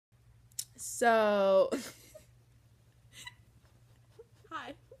So,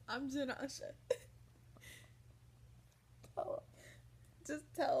 hi, I'm Jenasha. Just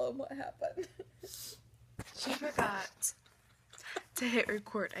tell them what happened. She forgot to hit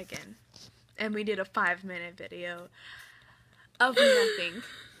record again. And we did a 5-minute video of nothing.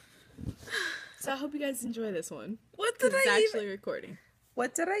 So I hope you guys enjoy this one. What Because it's actually recording.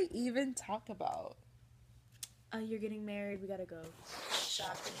 What did I even talk about? You're getting married. We gotta go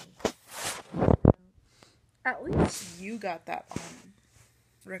shopping. At least you got that on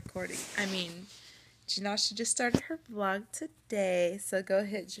recording. I mean, Jenasha just started her vlog today, so go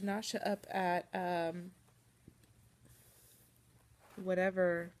hit Jenasha up at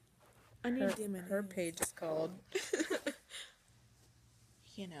whatever her page is called.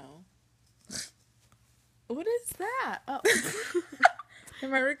 You know. What is that? Oh.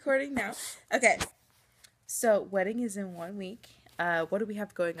 Am I recording now? Okay. So, wedding is in 1 week. What do we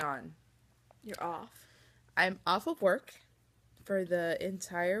have going on? You're off. I'm off of work for the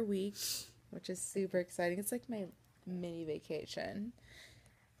entire week, which is super exciting. It's like my mini vacation.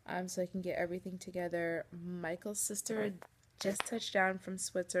 So I can get everything together. Michael's sister just touched down from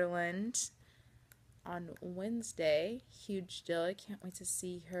Switzerland on Wednesday. Huge deal. I can't wait to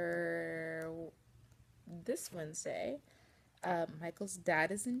see her this Wednesday. Michael's dad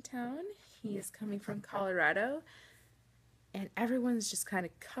is in town. He is coming from Colorado. And everyone's just kind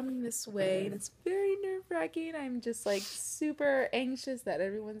of coming this way. And it's very nerve-wracking. I'm just like super anxious that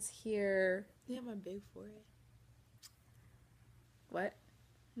everyone's here. You have my big forehead. What?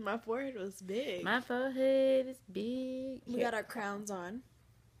 My forehead was big. My forehead is big. We got our crowns on.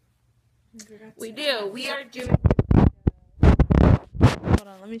 We do. We are doing... Hold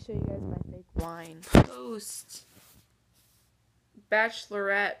on, let me show you guys my fake wine. Post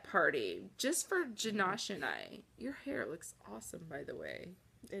bachelorette party just for Jenasha and I. Your hair looks awesome, by the way.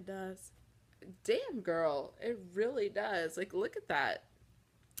 It does. Damn, girl, it really does. Like, look at that.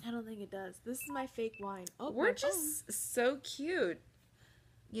 I don't think it does. This is my fake wine. Oh, we're just so cute.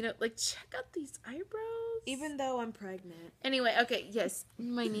 You know, like, check out these eyebrows. Even though I'm pregnant. Anyway, okay, yes,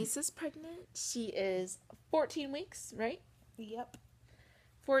 my niece is pregnant. She is 14 weeks, right? Yep.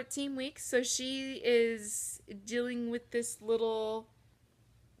 14 weeks, so she is dealing with this little.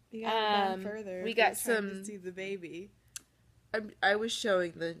 We got further. We got some. To see the baby. I was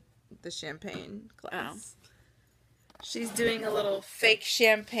showing the champagne glass. Oh. She's doing a little fake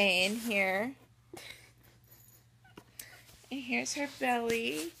champagne here. And here's her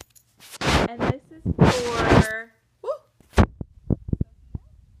belly. And this is for.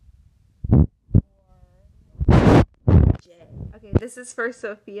 Okay, this is for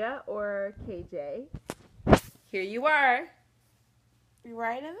Sophia or KJ. Here you are.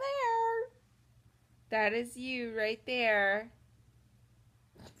 Right in there. That is you right there.